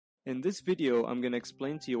In this video, I'm going to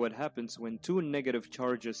explain to you what happens when two negative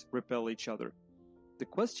charges repel each other. The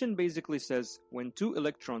question basically says, when two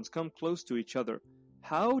electrons come close to each other,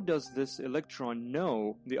 how does this electron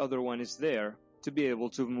know the other one is there to be able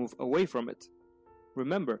to move away from it?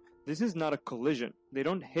 Remember, this is not a collision. They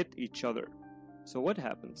don't hit each other. So what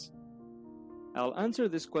happens? I'll answer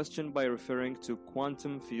this question by referring to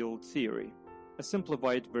quantum field theory, a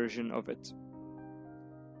simplified version of it.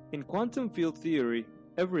 In quantum field theory,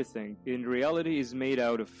 everything in reality is made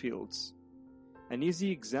out of fields. An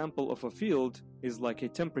easy example of a field is like a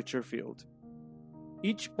temperature field.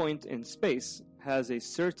 Each point in space has a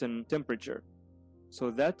certain temperature,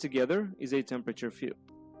 so that together is a temperature field.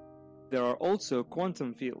 There are also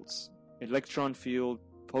quantum fields, electron field,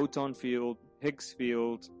 photon field, Higgs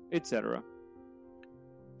field, etc.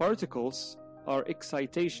 Particles are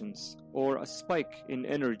excitations or a spike in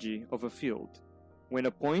energy of a field. When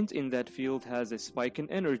a point in that field has a spike in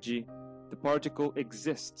energy, the particle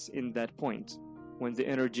exists in that point. When the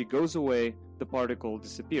energy goes away, the particle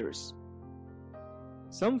disappears.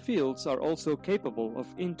 Some fields are also capable of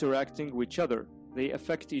interacting with each other. They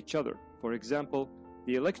affect each other. For example,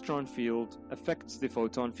 the electron field affects the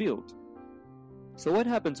photon field. So what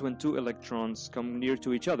happens when two electrons come near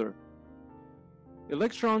to each other?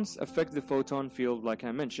 Electrons affect the photon field like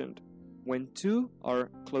I mentioned. When two are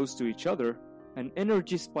close to each other, an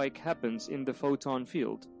energy spike happens in the photon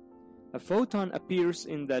field. A photon appears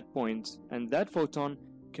in that point, and that photon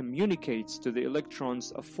communicates to the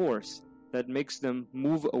electrons a force that makes them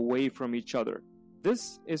move away from each other.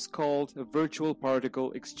 This is called a virtual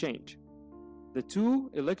particle exchange. The two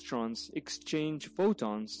electrons exchange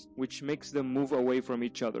photons, which makes them move away from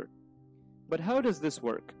each other. But how does this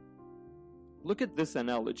work? Look at this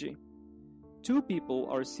analogy. Two people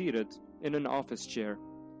are seated in an office chair.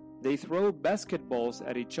 They throw basketballs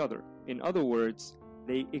at each other. In other words,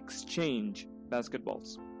 they exchange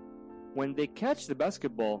basketballs. When they catch the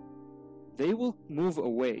basketball, they will move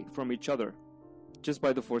away from each other just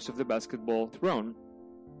by the force of the basketball thrown.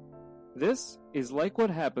 This is like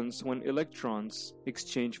what happens when electrons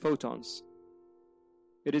exchange photons.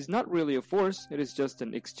 It is not really a force, it is just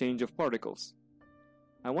an exchange of particles.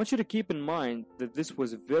 I want you to keep in mind that this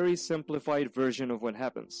was a very simplified version of what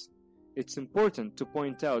happens. It's important to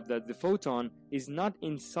point out that the photon is not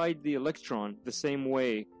inside the electron the same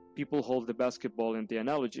way people hold the basketball in the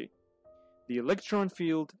analogy. The electron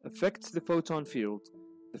field affects the photon field.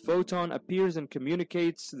 The photon appears and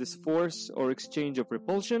communicates this force or exchange of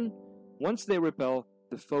repulsion. Once they repel,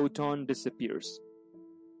 the photon disappears.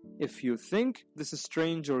 If you think this is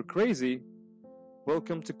strange or crazy,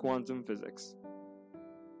 welcome to quantum physics.